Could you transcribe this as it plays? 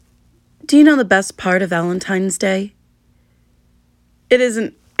Do you know the best part of Valentine's Day? It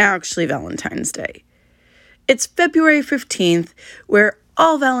isn't actually Valentine's Day. It's February 15th, where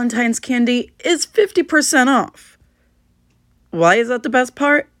all Valentine's candy is 50% off. Why is that the best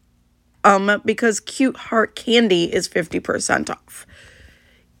part? Because Cute Heart candy is 50% off.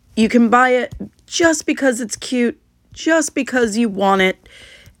 You can buy it just because it's cute, just because you want it.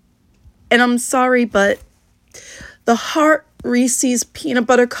 And I'm sorry, but the Heart Reese's peanut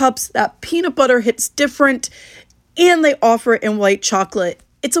butter cups, that peanut butter hits different, and they offer it in white chocolate.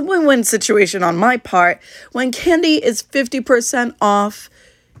 It's a win-win situation on my part. When candy is 50% off,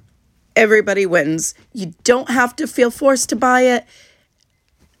 everybody wins. You don't have to feel forced to buy it,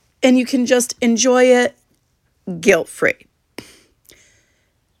 and you can just enjoy it guilt-free.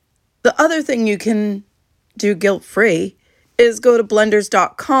 The other thing you can do guilt-free is go to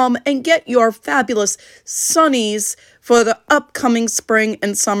blenders.com and get your fabulous sunnies for the upcoming spring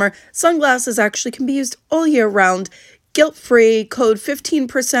and summer. Sunglasses actually can be used all year round. Guilt-free, code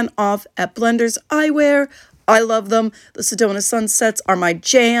 15% off at Blenders Eyewear. I love them. The Sedona Sunsets are my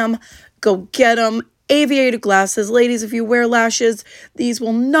jam. Go get them. Aviator glasses. Ladies, if you wear lashes, these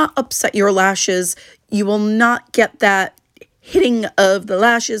will not upset your lashes. You will not get that hitting of the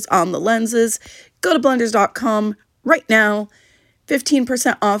lashes on the lenses. Go to blenders.com right now.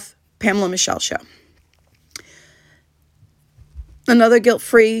 15% off Pamela Michelle Show. Another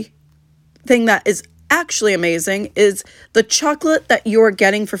guilt-free thing that is actually amazing is the chocolate that you're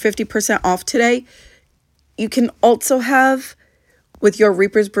getting for 50% off today. You can also have with your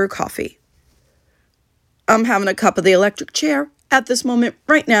Reaper's Brew coffee. I'm having a cup of the electric chair at this moment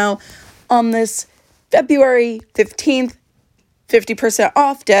right now on this February 15th, 50%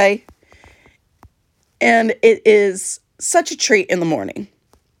 off day. And it is such a treat in the morning.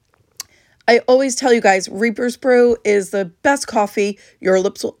 I always tell you guys, Reaper's Brew is the best coffee your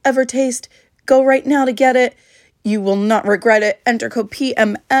lips will ever taste. Go right now to get it. You will not regret it. Enter code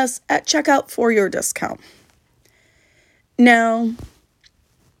PMS at checkout for your discount. Now,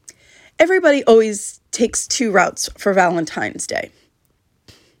 everybody always takes two routes for Valentine's Day,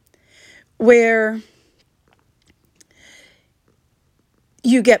 where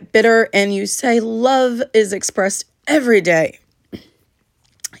you get bitter and you say love is expressed every day.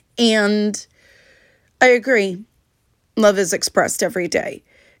 And I agree. Love is expressed every day.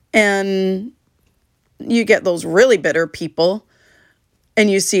 And you get those really bitter people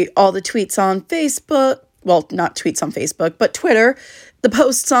and you see all the tweets on Facebook. Well, not tweets on Facebook, but Twitter. The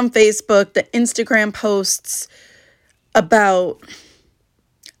posts on Facebook, the Instagram posts about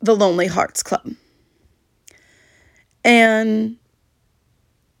the Lonely Hearts Club. And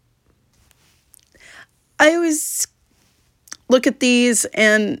I always look at these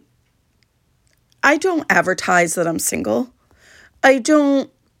and I don't advertise that I'm single. I don't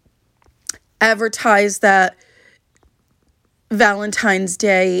advertise that Valentine's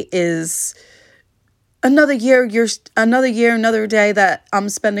Day is another day that I'm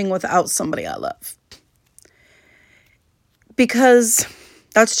spending without somebody I love. Because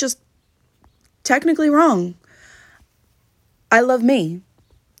that's just technically wrong. I love me.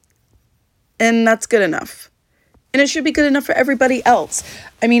 And that's good enough. And it should be good enough for everybody else.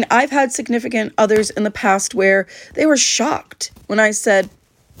 I mean, I've had significant others in the past where they were shocked when I said,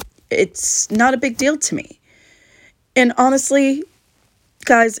 it's not a big deal to me. And honestly,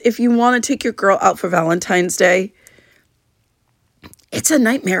 guys, if you want to take your girl out for Valentine's Day, it's a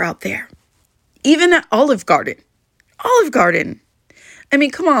nightmare out there. Even at Olive Garden. Olive Garden. I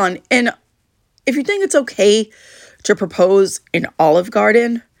mean, come on. And if you think it's okay to propose in Olive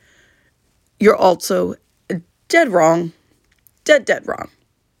Garden, you're also dead wrong. Dead wrong.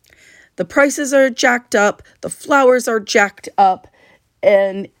 The prices are jacked up. The flowers are jacked up.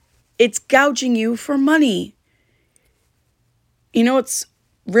 And it's gouging you for money. You know what's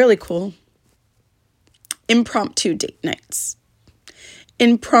really cool? Impromptu date nights.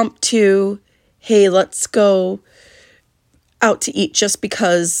 Impromptu, hey, let's go out to eat just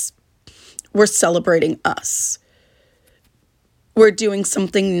because we're celebrating us. We're doing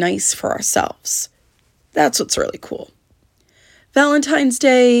something nice for ourselves. That's what's really cool. Valentine's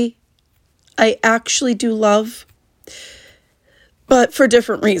Day, I actually do love, but for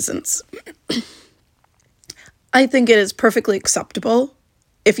different reasons. I think it is perfectly acceptable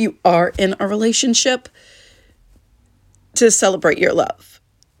if you are in a relationship to celebrate your love.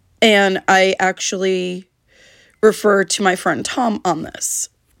 And I actually refer to my friend Tom on this.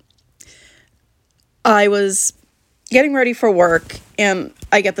 I was getting ready for work and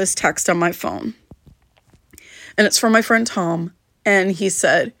I get this text on my phone. And it's from my friend Tom. And he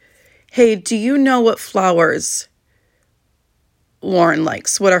said, hey, do you know what flowers Lauren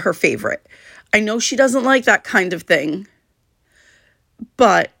likes, what are her favorite. I know she doesn't like that kind of thing,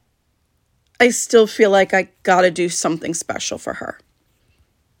 but I still feel like I gotta do something special for her.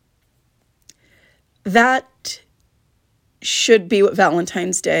 That should be what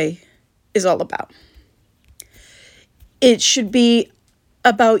Valentine's Day is all about. It should be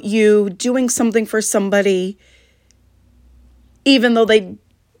about you doing something for somebody, even though they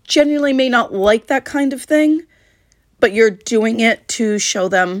genuinely may not like that kind of thing, but you're doing it to show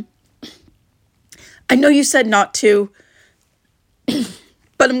them, I know you said not to,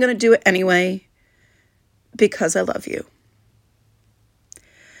 but I'm going to do it anyway because I love you.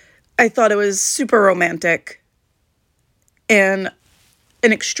 I thought it was super romantic and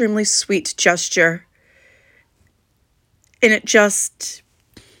an extremely sweet gesture. And it just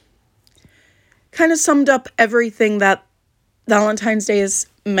kind of summed up everything that Valentine's Day is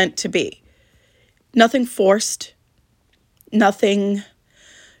meant to be. Nothing forced. Nothing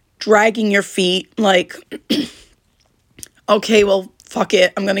dragging your feet like, okay, well, fuck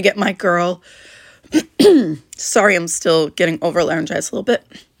it. I'm going to get my girl. Sorry, I'm still getting over laryngized a little bit.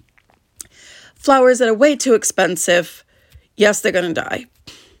 Flowers that are way too expensive. Yes, they're going to die.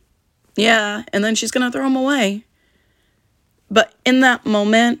 Yeah, and then she's going to throw them away. But in that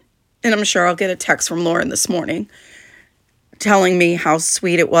moment, and I'm sure I'll get a text from Lauren this morning telling me how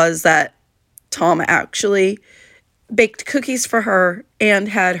sweet it was that Tom actually baked cookies for her and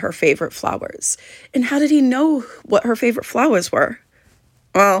had her favorite flowers. And how did he know what her favorite flowers were?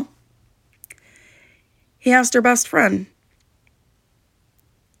 Well, he asked her best friend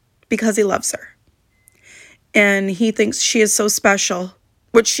because he loves her. And he thinks she is so special,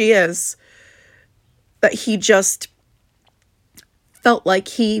 which she is, that he just felt like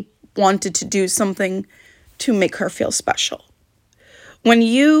he wanted to do something to make her feel special. When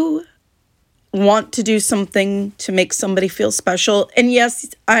you want to do something to make somebody feel special, and yes,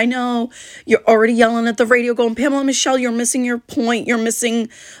 I know you're already yelling at the radio going, Pamela Michelle, you're missing your point. You're missing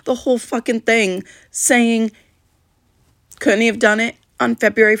the whole fucking thing. Saying, couldn't he have done it on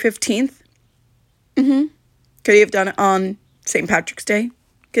February 15th? Could he have done it on St. Patrick's Day?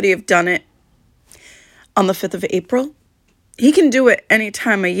 Could he have done it on the 5th of April? He can do it any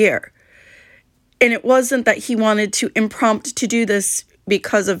time of year. And it wasn't that he wanted to impromptu to do this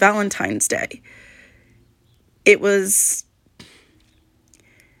because of Valentine's Day. It was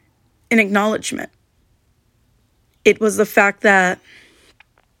an acknowledgement. It was the fact that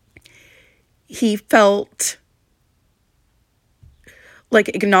he felt like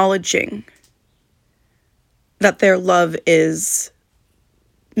acknowledging that their love is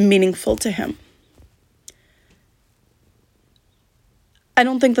meaningful to him. I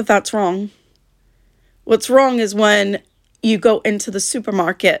don't think that that's wrong. What's wrong is when you go into the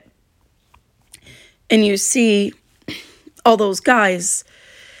supermarket and you see all those guys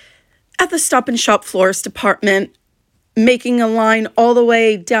at the Stop and Shop florist department making a line all the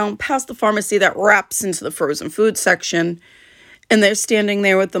way down past the pharmacy that wraps into the frozen food section. And they're standing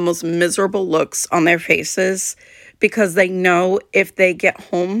there with the most miserable looks on their faces because they know if they get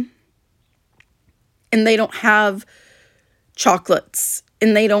home and they don't have chocolates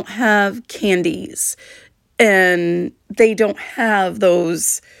and they don't have candies and they don't have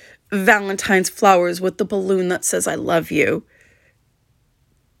those Valentine's flowers with the balloon that says, I love you,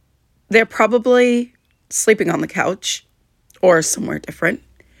 they're probably sleeping on the couch or somewhere different.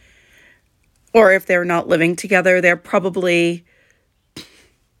 Or if they're not living together, they're probably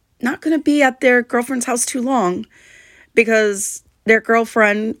not going to be at their girlfriend's house too long because their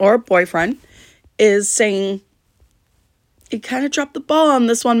girlfriend or boyfriend is saying, you kind of dropped the ball on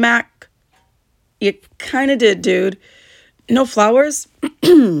this one, Mac. You kind of did, dude. No flowers?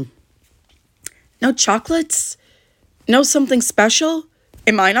 No chocolates? No something special?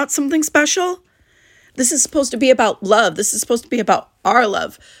 Am I not something special? This is supposed to be about love. This is supposed to be about our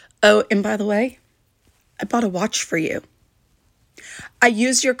love. Oh, and by the way, I bought a watch for you. I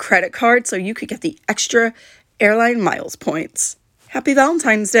used your credit card so you could get the extra airline miles points. Happy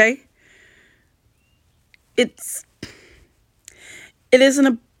Valentine's Day. It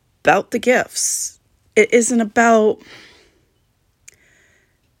isn't about the gifts. It isn't about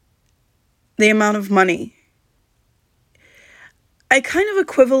the amount of money. I kind of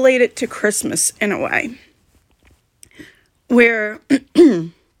equivalent it to Christmas in a way, where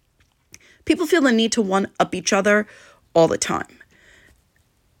people feel the need to one-up each other all the time.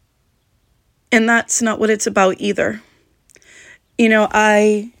 And that's not what it's about either. You know,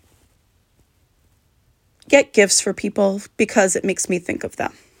 I get gifts for people because it makes me think of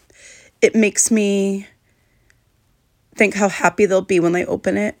them. It makes me think how happy they'll be when they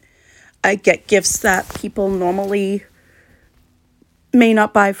open it. I get gifts that people normally may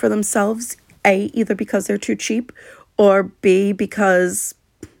not buy for themselves, A, either because they're too cheap, or B, because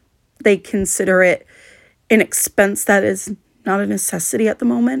they consider it an expense that is not a necessity at the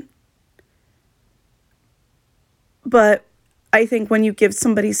moment. But I think when you give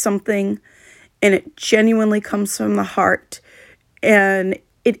somebody something and it genuinely comes from the heart, and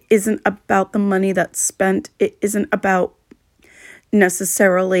it isn't about the money that's spent, it isn't about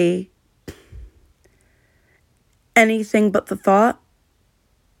necessarily anything but the thought,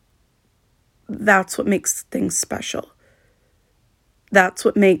 that's what makes things special. That's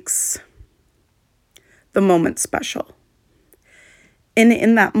what makes the moment special. And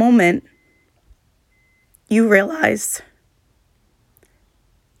in that moment, you realize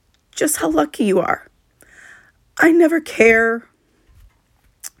just how lucky you are. I never care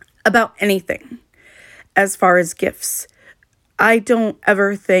about anything as far as gifts. I don't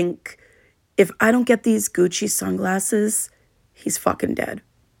ever think, if I don't get these Gucci sunglasses, he's fucking dead.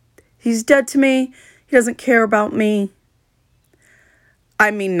 He's dead to me. He doesn't care about me. I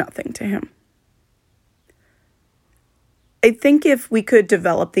mean nothing to him. I think if we could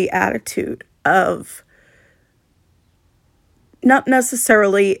develop the attitude of not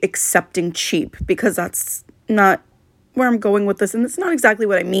necessarily accepting cheap, because that's not where I'm going with this, and that's not exactly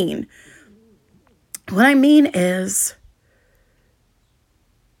what I mean. What I mean is,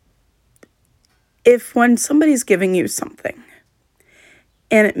 if when somebody's giving you something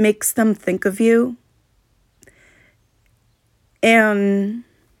and it makes them think of you, and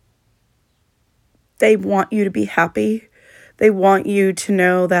they want you to be happy, they want you to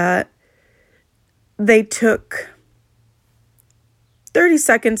know that they took 30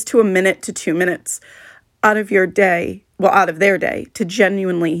 seconds to a minute to 2 minutes out of your day, well, out of their day, to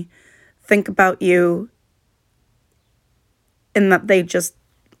genuinely think about you, and that they just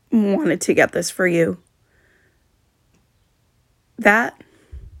wanted to get this for you. That,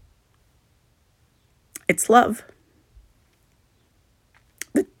 it's love.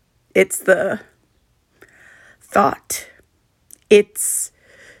 It's the thought. It's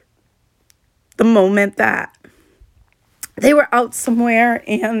the moment that they were out somewhere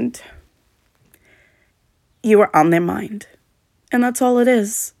and you were on their mind. And that's all it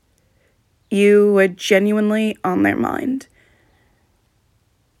is. You were genuinely on their mind.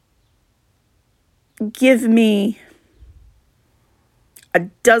 Give me a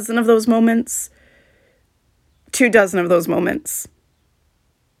dozen of those moments, 24 of those moments,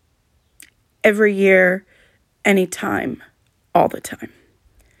 every year, anytime, all the time.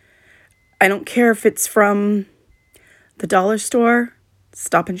 I don't care if it's from the dollar store,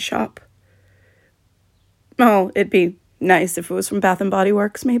 Stop and Shop. Oh, it'd be nice if it was from Bath and Body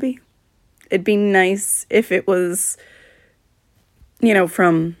Works, maybe. It'd be nice if it was,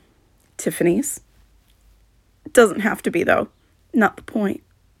 from Tiffany's. It doesn't have to be, though. Not the point.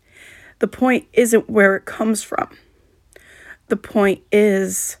 The point isn't where it comes from. The point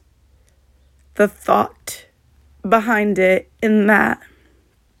is the thought behind it, in that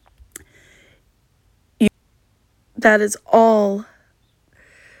that is all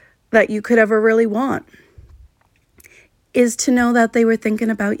that you could ever really want, is to know that they were thinking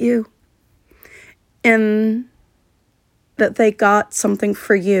about you, and that they got something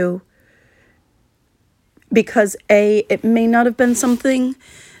for you because A, it may not have been something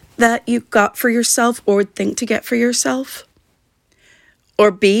that you got for yourself or would think to get for yourself,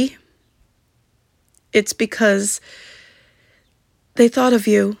 or B, it's because they thought of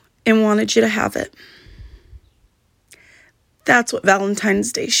you and wanted you to have it. That's what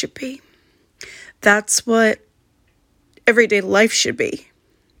Valentine's Day should be. That's what everyday life should be.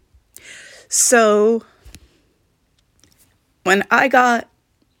 So when I got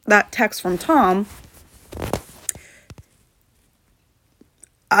that text from Tom,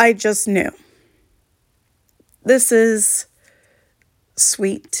 I just knew this is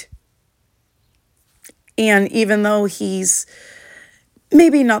sweet. And even though he's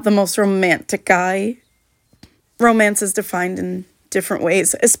maybe not the most romantic guy, romance is defined in different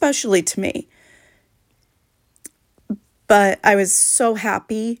ways, especially to me. But I was so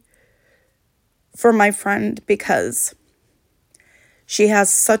happy for my friend because she has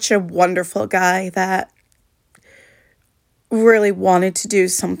such a wonderful guy that really wanted to do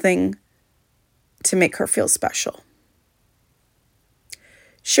something to make her feel special.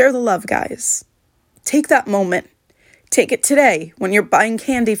 Share the love, guys. Take that moment. Take it today when you're buying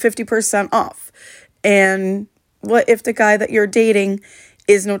candy 50% off. And what if the guy that you're dating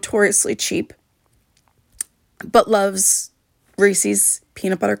is notoriously cheap, but loves Reese's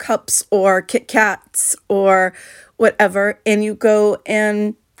peanut butter cups or Kit Kats or whatever, and you go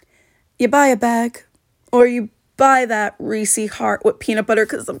and you buy a bag, or you buy that Reese Heart with peanut butter,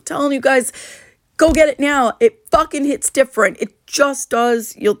 because I'm telling you guys, go get it now. It fucking hits different. It just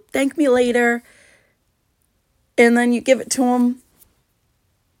does. You'll thank me later. And then you give it to them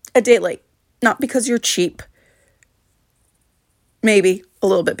a day late. Not because you're cheap. Maybe a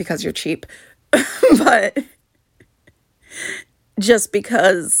little bit because you're cheap. But just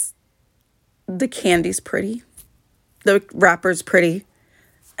because the candy's pretty. The wrapper's pretty.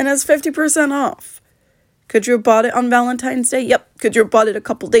 And it's 50% off. Could you have bought it on Valentine's Day? Yep. Could you have bought it a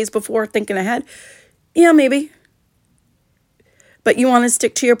couple days before, thinking ahead? Yeah, maybe. But you want to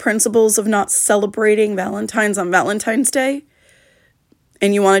stick to your principles of not celebrating Valentine's on Valentine's Day?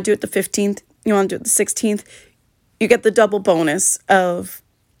 And you want to do it the 15th? You want to do it the 16th? You get the double bonus of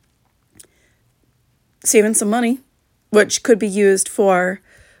saving some money, which could be used for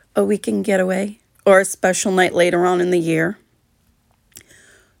a weekend getaway or a special night later on in the year.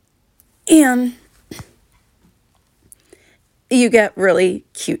 And you get really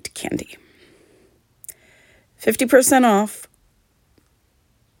cute candy. 50% off.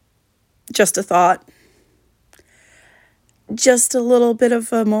 Just a thought. Just a little bit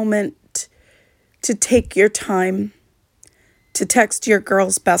of a moment to take your time to text your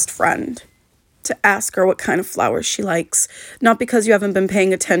girl's best friend to ask her what kind of flowers she likes. Not because you haven't been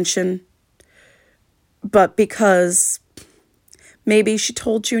paying attention, but because maybe she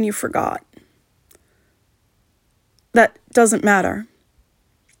told you and you forgot. That doesn't matter.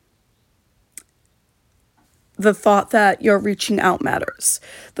 The thought that you're reaching out matters.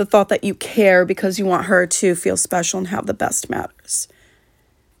 The thought that you care because you want her to feel special and have the best matters.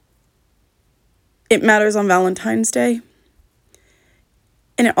 It matters on Valentine's Day.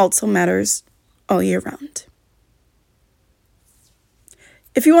 And it also matters all year round.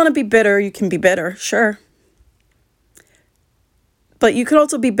 If you want to be bitter, you can be bitter, sure. But you could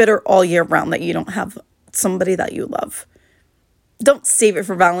also be bitter all year round that you don't have somebody that you love. Don't save it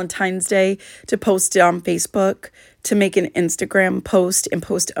for Valentine's Day to post it on Facebook, to make an Instagram post and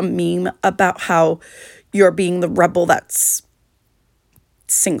post a meme about how you're being the rebel that's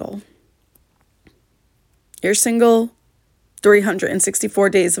single. You're single 364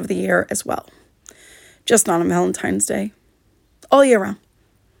 days of the year as well. Just not on Valentine's Day. All year round.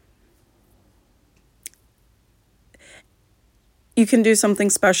 You can do something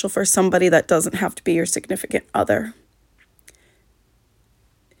special for somebody that doesn't have to be your significant other.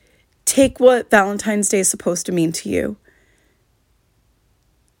 Take what Valentine's Day is supposed to mean to you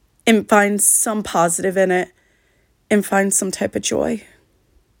and find some positive in it and find some type of joy.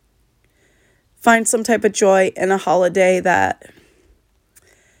 Find some type of joy in a holiday that,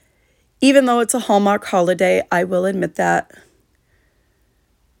 even though it's a Hallmark holiday, I will admit that,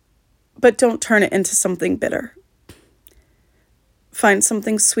 but don't turn it into something bitter. Find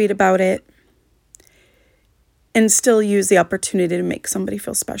something sweet about it and still use the opportunity to make somebody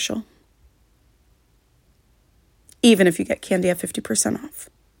feel special. Even if you get candy at 50% off.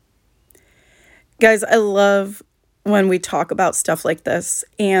 Guys, I love when we talk about stuff like this,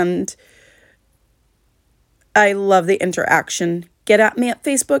 and I love the interaction. Get at me at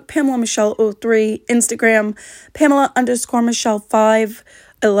Facebook, Pamela Michelle 03, Instagram, Pamela_Michelle5.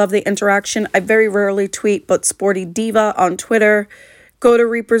 I love the interaction. I very rarely tweet, but Sporty Diva on Twitter. Go to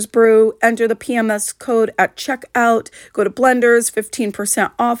Reaper's Brew, enter the PMS code at checkout. Go to Blenders,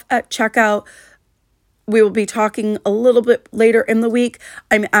 15% off at checkout. We will be talking a little bit later in the week.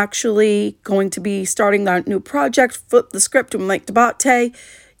 I'm actually going to be starting that new project, Flip the Script with Mike Debate.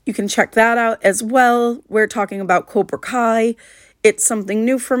 You can check that out as well. We're talking about Cobra Kai. It's something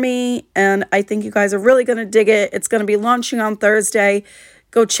new for me, and I think you guys are really going to dig it. It's going to be launching on Thursday.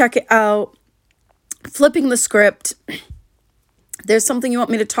 Go check it out. Flipping the Script. There's something you want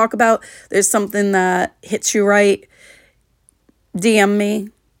me to talk about. There's something that hits you right. DM me.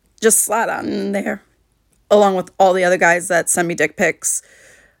 Just slide on in there. Along with all the other guys that send me dick pics.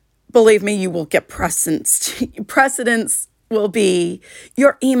 Believe me, you will get precedence. Precedence will be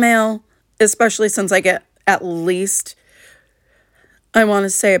your email, especially since I get at least, I want to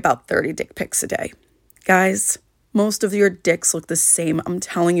say, about 30 dick pics a day. Guys, most of your dicks look the same. I'm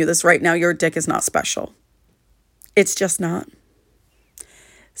telling you this right now. Your dick is not special. It's just not.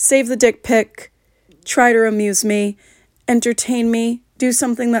 Save the dick pic. Try to amuse me. Entertain me. Do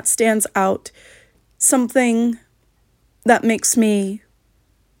something that stands out. Something that makes me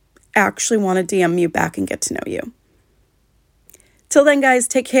actually want to DM you back and get to know you. Till then, guys,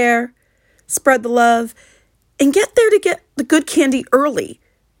 take care. Spread the love. And get there to get the good candy early.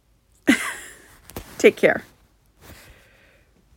 Take care.